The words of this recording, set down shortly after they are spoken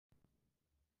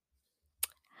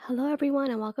Hello,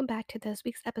 everyone, and welcome back to this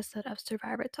week's episode of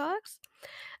Survivor Talks.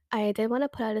 I did want to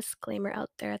put a disclaimer out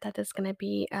there that this is going to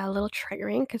be a little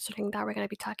triggering, considering that we're going to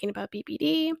be talking about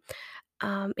BPD,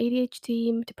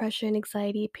 ADHD, depression,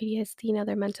 anxiety, PTSD, and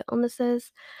other mental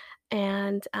illnesses.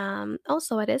 And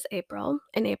also, it is April,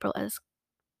 and April is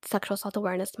Sexual Assault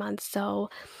Awareness Month. So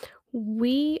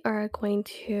we are going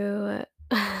to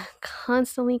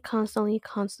constantly,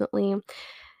 continue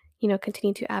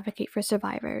to advocate for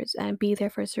survivors and be there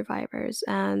for survivors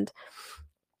and,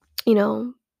 you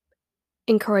know,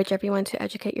 encourage everyone to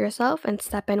educate yourself and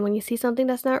step in when you see something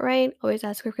that's not right. Always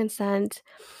ask for consent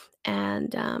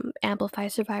and amplify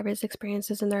survivors'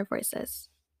 experiences and their voices.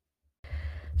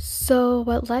 So,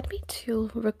 what led me to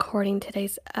recording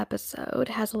today's episode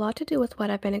has a lot to do with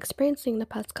what I've been experiencing the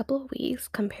past couple of weeks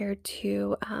compared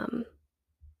to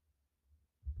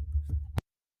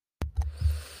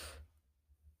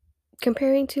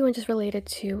comparing to and just related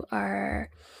to our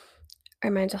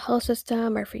mental health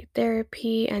system, our free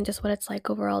therapy, and just what it's like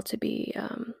overall to be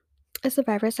a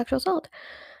survivor of sexual assault.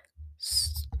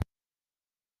 S-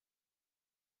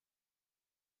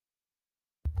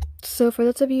 So, for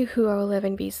those of you who all live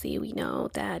in BC, we know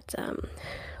that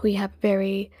we have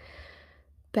very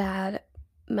bad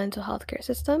mental health care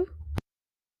system.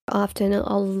 Often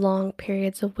a long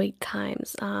periods of wait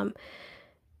times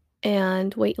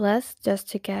and wait lists just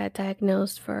to get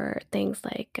diagnosed for things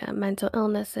like mental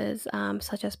illnesses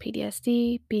such as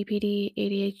PTSD, BPD,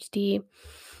 ADHD,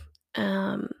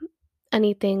 um,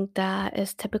 anything that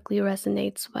is typically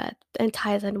resonates with and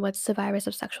ties in with survivors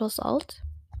of sexual assault.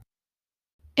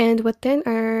 And within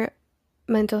our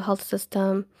mental health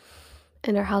system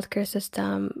and our healthcare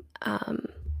system,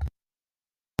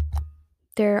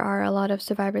 there are a lot of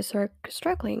survivors who are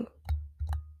struggling.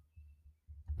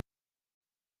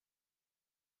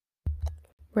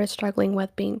 We're struggling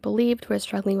with being believed, we're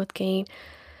struggling with gaining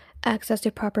access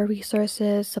to proper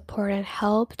resources, support, and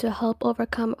help to help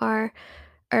overcome our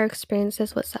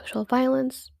experiences with sexual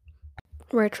violence.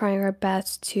 We're trying our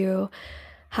best to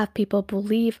have people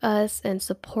believe us and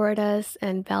support us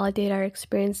and validate our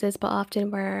experiences, but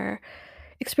often we're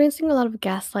experiencing a lot of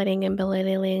gaslighting and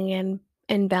belittling and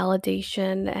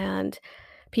invalidation and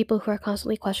people who are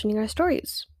constantly questioning our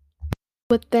stories.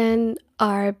 Within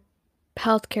our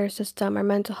healthcare system, our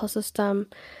mental health system,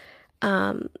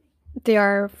 um, there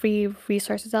are free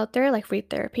resources out there, like free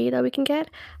therapy that we can get.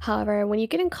 However, when you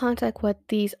get in contact with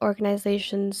these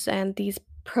organizations and these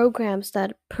programs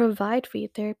that provide free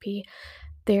therapy,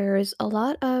 there's a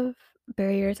lot of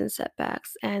barriers and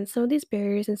setbacks. And some of these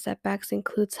barriers and setbacks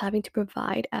includes having to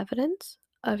provide evidence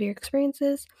of your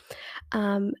experiences.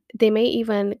 They may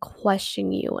even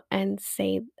question you and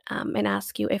say and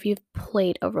ask you if you've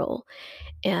played a role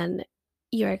in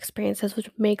your experiences, which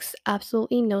makes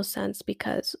absolutely no sense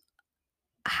because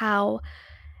how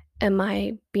am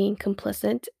I being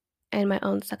complicit in my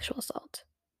own sexual assault?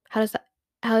 How does that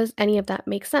how does any of that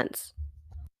make sense?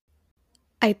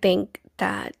 I think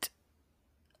that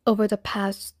over the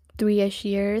past 3-ish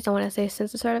years, I want to say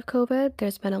since the start of COVID,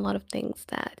 there's been a lot of things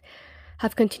that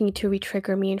have continued to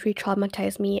re-trigger me and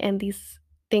re-traumatize me, and these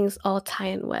things all tie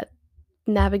in with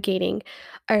navigating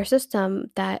our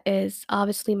system that is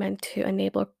obviously meant to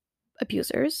enable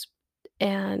abusers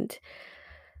and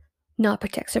not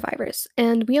protect survivors.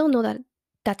 And we all know that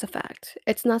that's a fact.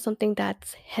 It's not something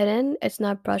that's hidden, it's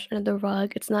not brushed under the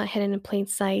rug, it's not hidden in plain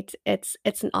sight. It's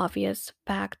an obvious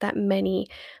fact that many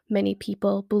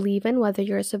people believe in whether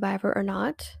you're a survivor or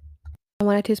not. I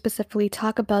wanted to specifically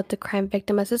talk about the Crime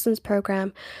Victim Assistance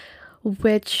Program,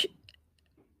 which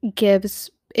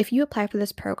gives if you apply for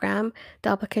this program, the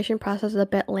application process is a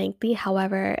bit lengthy.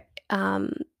 However,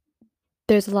 um,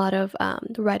 there's a lot of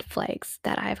red flags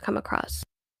that I have come across.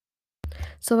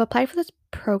 So I've applied for this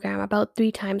program about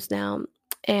 3 times now,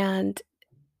 and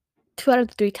 2 out of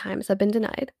the 3 times I've been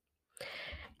denied.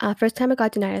 First time I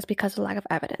got denied is because of lack of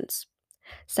evidence.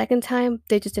 Second time,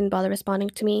 they just didn't bother responding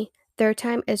to me. Third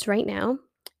time is right now,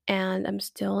 and I'm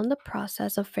still in the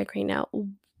process of figuring out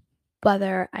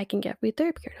whether I can get free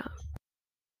therapy or not.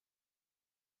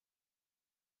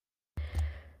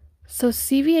 So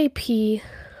CVAP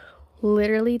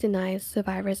literally denies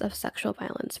survivors of sexual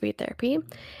violence free therapy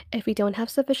if we don't have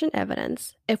sufficient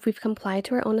evidence, if we've complied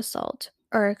to our own assault,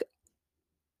 or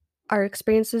our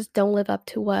experiences don't live up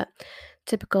to what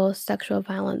typical sexual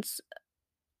violence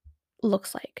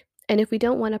looks like, and if we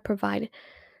don't want to provide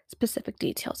specific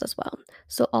details as well.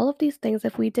 So, all of these things,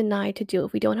 if we deny to do,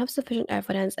 if we don't have sufficient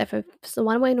evidence, if it's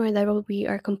one way or another we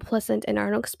are complicit in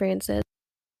our own experiences,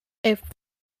 if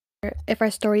if our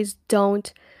stories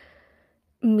don't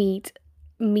meet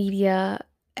media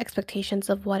expectations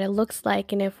of what it looks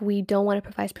like, and if we don't want to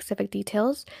provide specific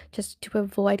details just to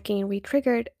avoid getting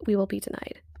re-triggered, we will be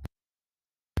denied.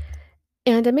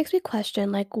 And it makes me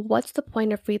question, like, what's the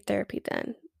point of free therapy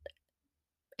then?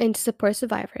 And to support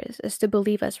survivors is to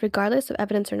believe us regardless of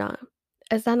evidence or not.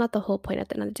 Is that not the whole point at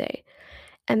the end of the day?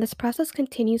 And this process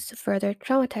continues to further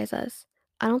traumatize us.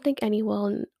 I don't think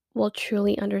anyone will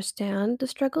truly understand the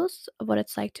struggles of what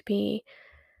it's like to be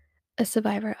a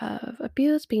survivor of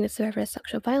abuse, being a survivor of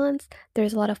sexual violence.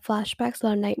 There's a lot of flashbacks, a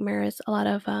lot of nightmares, a lot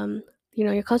of,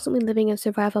 you're constantly living in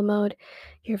survival mode.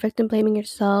 You're victim blaming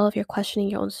yourself. You're questioning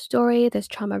your own story. There's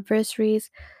trauma adversaries.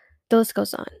 The list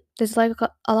goes on. There's like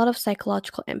a lot of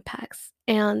psychological impacts.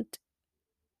 And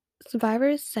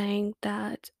survivors saying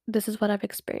that this is what I've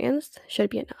experienced should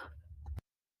be enough.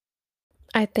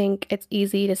 I think it's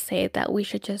easy to say that we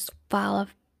should just file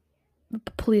a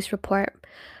police report,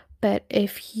 but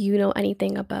if you know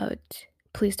anything about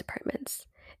police departments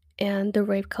and the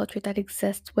rape culture that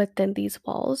exists within these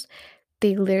walls,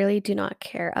 they literally do not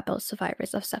care about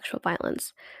survivors of sexual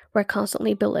violence. We're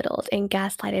constantly belittled and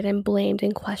gaslighted and blamed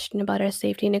and questioned about our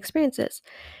safety and experiences.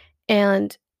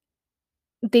 And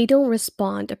they don't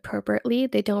respond appropriately.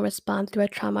 They don't respond through a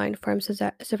trauma informed,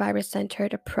 survivor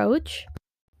centered approach.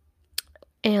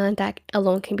 And that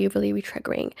alone can be really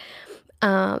triggering.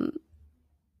 Um,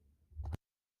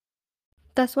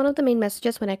 that's one of the main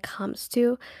messages when it comes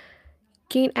to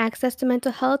gain access to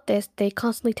mental health is they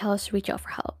constantly tell us to reach out for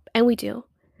help. And we do.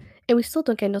 And we still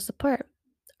don't get no support.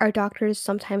 Our doctors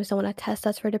sometimes don't want to test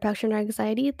us for depression or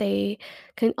anxiety. They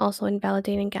can also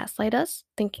invalidate and gaslight us,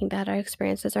 thinking that our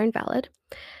experiences are invalid.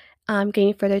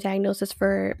 Getting further diagnosis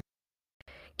for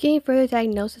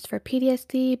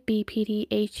PTSD, BPD,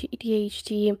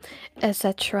 ADHD,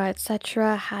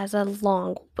 etc., has a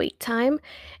long wait time.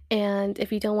 And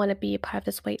if you don't want to be a part of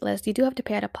this wait list, you do have to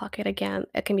pay out of pocket. Again,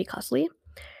 it can be costly.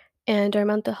 And our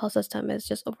mental health system is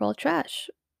just overall trash.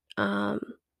 Um,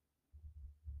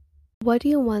 what do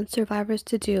you want survivors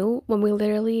to do when we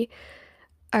literally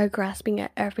are grasping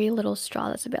at every little straw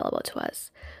that's available to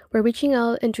us? We're reaching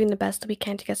out and doing the best that we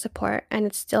can to get support, and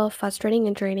it's still frustrating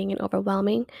and draining and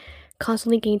overwhelming,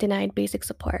 constantly getting denied basic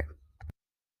support.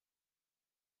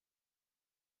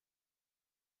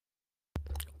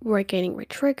 We're getting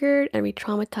re-triggered and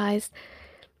re-traumatized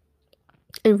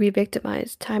and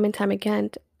re-victimized time and time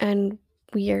again, and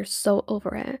we are so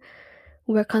over it.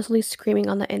 We're constantly screaming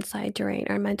on the inside during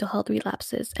our mental health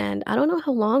relapses, and I don't know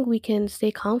how long we can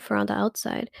stay calm for on the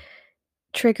outside.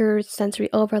 Triggers,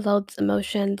 sensory overloads,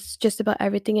 emotions, just about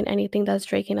everything and anything that's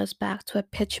dragging us back to a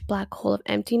pitch black hole of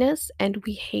emptiness, and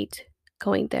we hate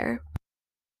going there.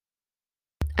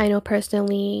 I know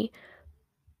personally,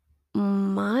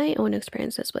 my own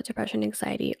experiences with depression and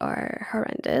anxiety are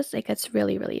horrendous. It gets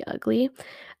really, really ugly.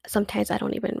 Sometimes I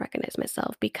don't even recognize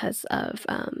myself because of,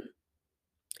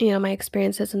 my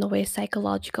experiences and the way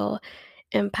psychological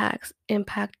impact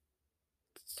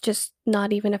just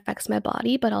not even affects my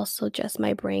body, but also just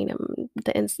my brain and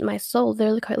my soul,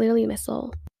 literally, quite literally my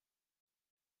soul.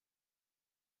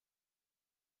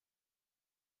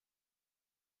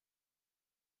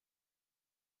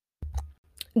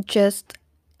 Just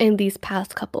in these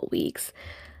past couple weeks,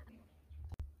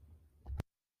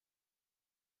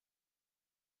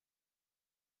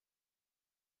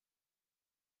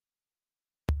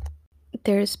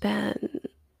 there's been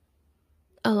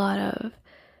a lot of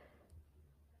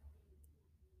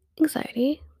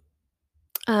anxiety,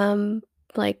 um,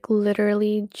 like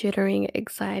literally jittering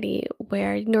anxiety,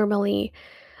 where normally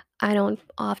I don't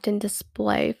often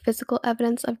display physical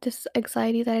evidence of this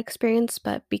anxiety that I experience,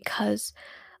 but because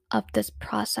of this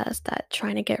process that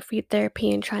trying to get free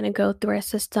therapy and trying to go through a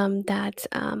system that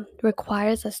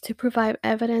requires us to provide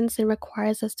evidence and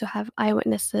requires us to have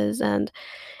eyewitnesses and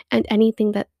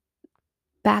anything that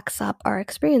backs up our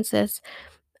experiences,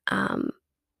 um,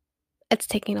 it's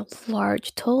taking a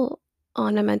large toll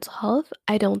on my mental health.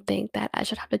 I don't think that I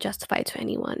should have to justify to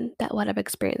anyone that what I've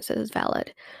experienced is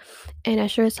valid. And I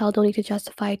sure as hell don't need to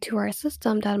justify to our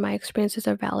system that my experiences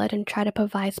are valid and try to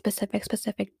provide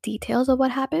specific details of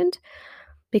what happened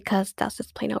because that's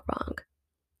just plain out wrong.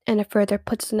 And it further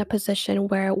puts us in a position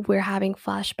where we're having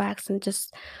flashbacks and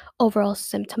just overall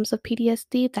symptoms of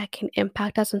PTSD that can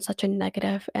impact us in such a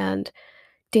negative and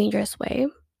dangerous way.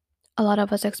 A lot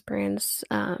of us experience,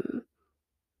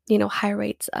 high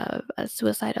rates of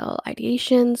suicidal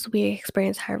ideations. We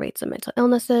experience high rates of mental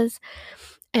illnesses.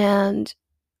 And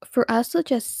for us to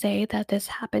just say that this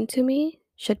happened to me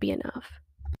should be enough.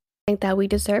 I think that we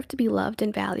deserve to be loved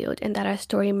and valued, and that our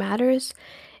story matters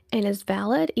and is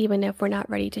valid, even if we're not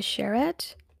ready to share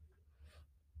it.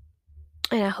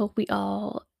 And I hope we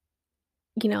all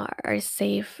are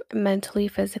safe mentally,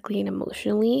 physically, and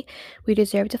emotionally. We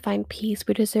deserve to find peace.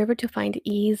 We deserve to find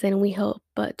ease, and we hope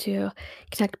but to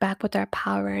connect back with our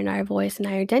power and our voice and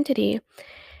our identity.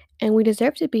 And we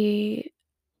deserve to be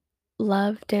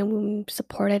loved and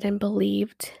supported and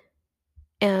believed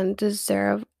and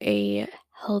deserve a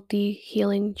healthy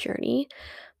healing journey.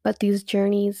 But these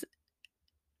journeys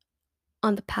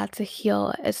on the path to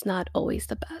heal is not always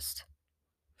the best.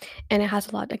 And it has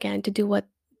a lot, again, to do with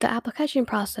the application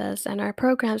process and our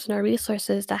programs and our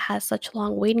resources that has such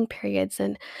long waiting periods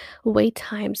and wait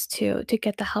times to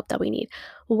get the help that we need.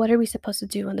 What are we supposed to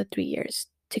do in the 3 years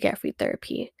to get free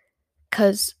therapy?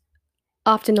 Because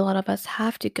often a lot of us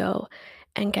have to go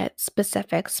and get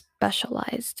specific,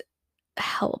 specialized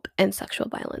help in sexual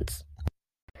violence.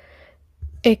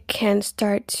 It can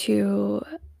start to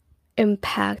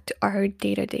impact our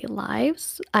day-to-day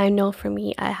lives. I know for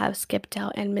me, I have skipped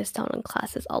out and missed out on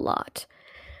classes a lot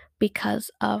because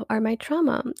of my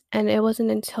trauma. And it wasn't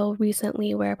until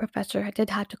recently where a professor did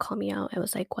have to call me out. It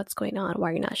was like, "What's going on? Why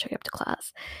are you not showing up to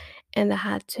class?" And I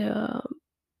had to,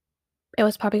 it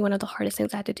was probably one of the hardest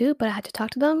things I had to do, but I had to talk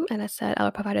to them and I said I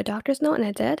would provide a doctor's note, and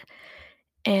I did.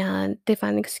 And they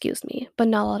finally excused me. But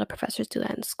not a lot of professors do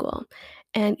that in school.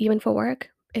 And even for work,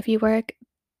 if you work,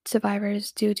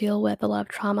 survivors do deal with a lot of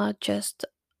trauma just,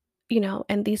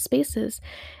 in these spaces.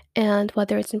 And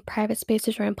whether it's in private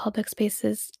spaces or in public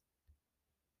spaces,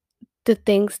 the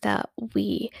things that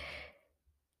we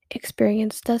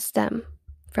experience does stem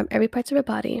from every parts of our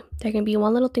body. There can be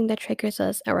one little thing that triggers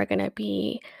us, and we're gonna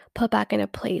be put back in a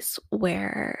place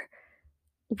where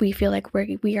we feel like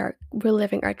we are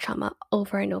reliving our trauma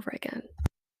over and over again.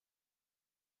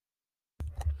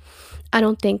 I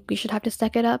don't think we should have to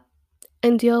suck it up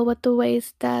and deal with the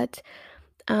ways that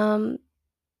um,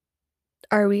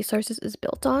 our resources is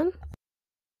built on.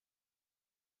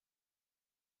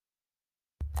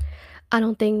 I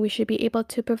don't think we should be able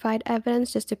to provide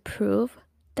evidence just to prove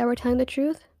that we're telling the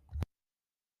truth.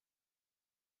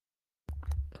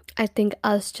 I think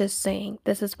us just saying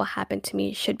this is what happened to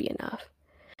me should be enough,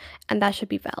 and that should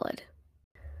be valid.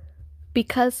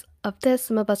 Because of this,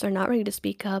 some of us are not ready to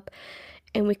speak up,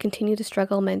 and we continue to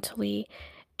struggle mentally.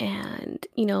 And,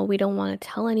 we don't want to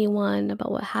tell anyone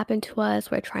about what happened to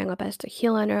us. We're trying our best to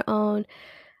heal on our own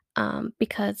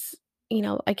because,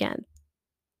 again,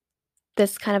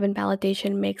 this kind of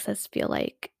invalidation makes us feel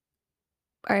like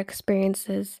our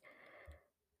experiences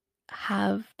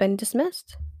have been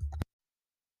dismissed.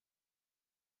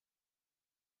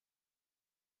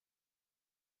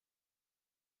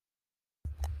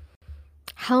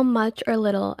 How much or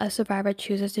little a survivor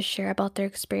chooses to share about their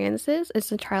experiences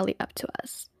is entirely up to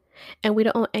us. And we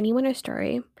don't owe anyone our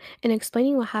story, and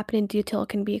explaining what happened in detail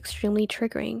can be extremely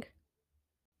triggering.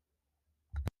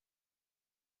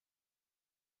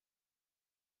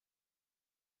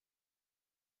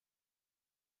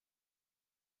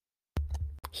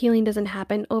 Healing doesn't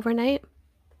happen overnight,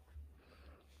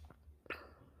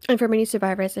 and for many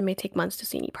survivors, it may take months to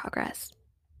see any progress.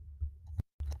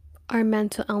 Our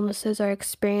mental illnesses are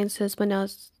experiences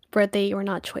where they were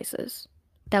not choices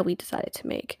that we decided to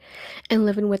make, and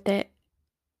living with it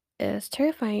is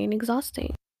terrifying and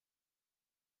exhausting.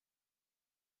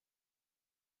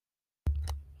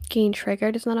 Getting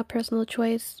triggered is not a personal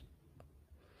choice.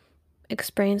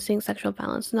 Experiencing sexual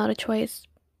violence is not a choice.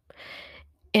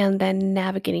 And then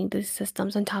navigating these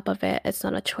systems on top of it, it's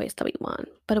not a choice that we want.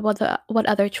 But what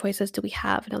other choices do we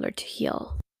have in order to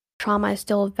heal? Trauma is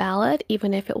still valid,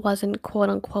 even if it wasn't quote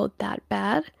unquote that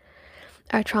bad.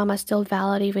 Our trauma is still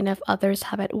valid, even if others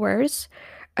have it worse.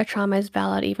 Our trauma is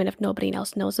valid, even if nobody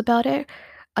else knows about it.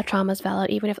 Our trauma is valid,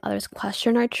 even if others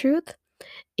question our truth,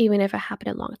 even if it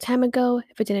happened a long time ago,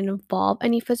 if it didn't involve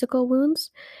any physical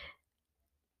wounds,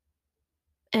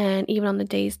 and even on the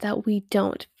days that we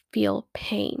don't feel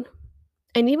pain.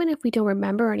 And even if we don't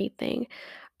remember anything,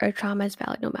 our trauma is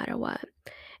valid no matter what.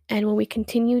 And when we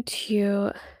continue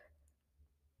to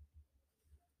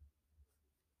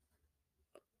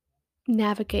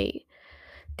navigate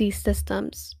these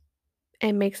systems,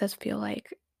 it makes us feel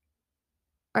like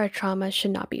our trauma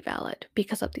should not be valid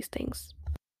because of these things.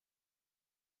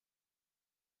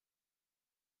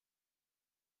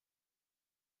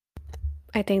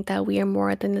 I think that we are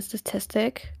more than a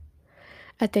statistic.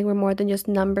 I think we're more than just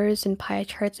numbers and pie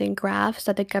charts and graphs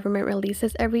that the government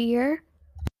releases every year.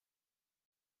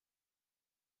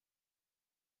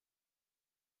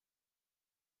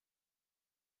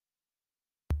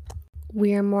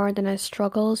 We are more than our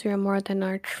struggles. We are more than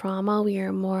our trauma. We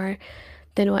are more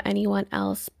than what anyone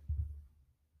else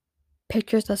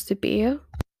pictures us to be.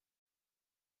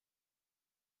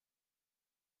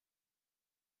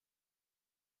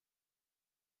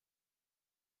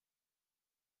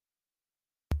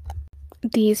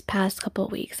 these past couple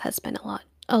of weeks has been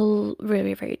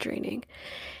very, very draining.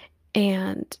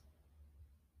 And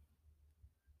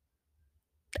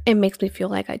it makes me feel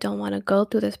like I don't want to go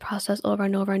through this process over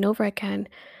and over and over again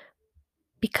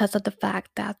because of the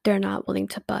fact that they're not willing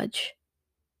to budge,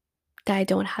 that I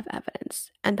don't have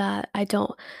evidence, and that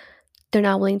they're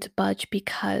not willing to budge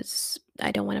because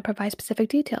I don't want to provide specific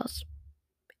details.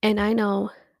 And I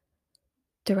know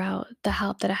throughout the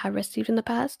help that I have received in the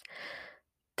past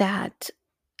that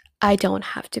I don't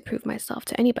have to prove myself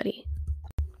to anybody.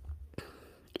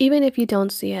 Even if you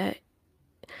don't see it,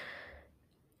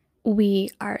 we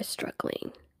are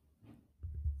struggling.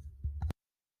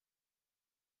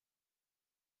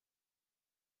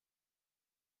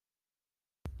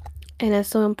 And it's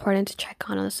so important to check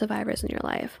on the survivors in your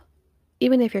life,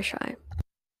 even if you're shy.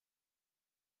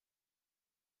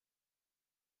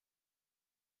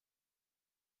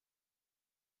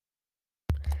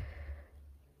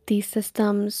 These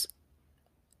systems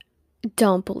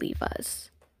don't believe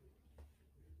us,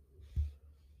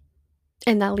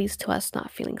 and that leads to us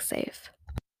not feeling safe.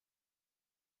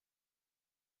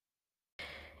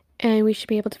 And we should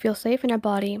be able to feel safe in our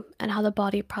body and how the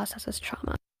body processes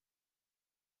trauma.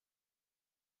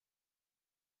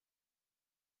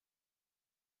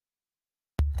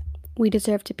 We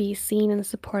deserve to be seen and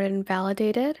supported and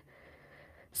validated.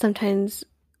 Sometimes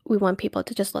we want people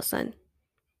to just listen,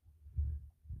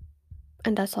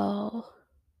 and that's all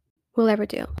we'll ever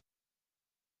do.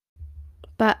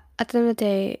 But at the end of the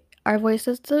day, our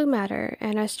voices do matter,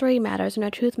 and our story matters, and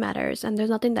our truth matters, and there's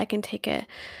nothing that can take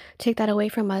that away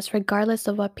from us, regardless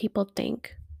of what people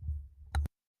think.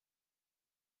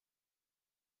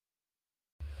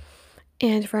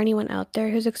 And for anyone out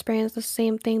there who's experienced the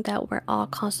same thing that we're all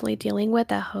constantly dealing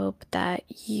with, I hope that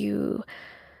you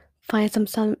find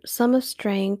some of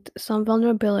strength, some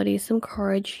vulnerability, some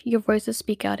courage, your voice to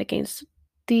speak out against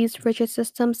these rigid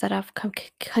systems that have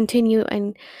continue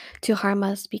and to harm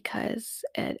us, because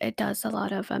it does a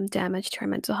lot of damage to our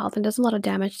mental health, and does a lot of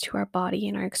damage to our body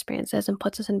and our experiences, and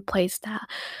puts us in place that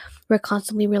we're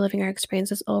constantly reliving our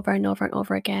experiences over and over and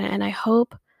over again. And I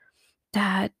hope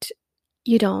that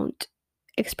you don't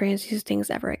experience these things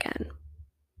ever again.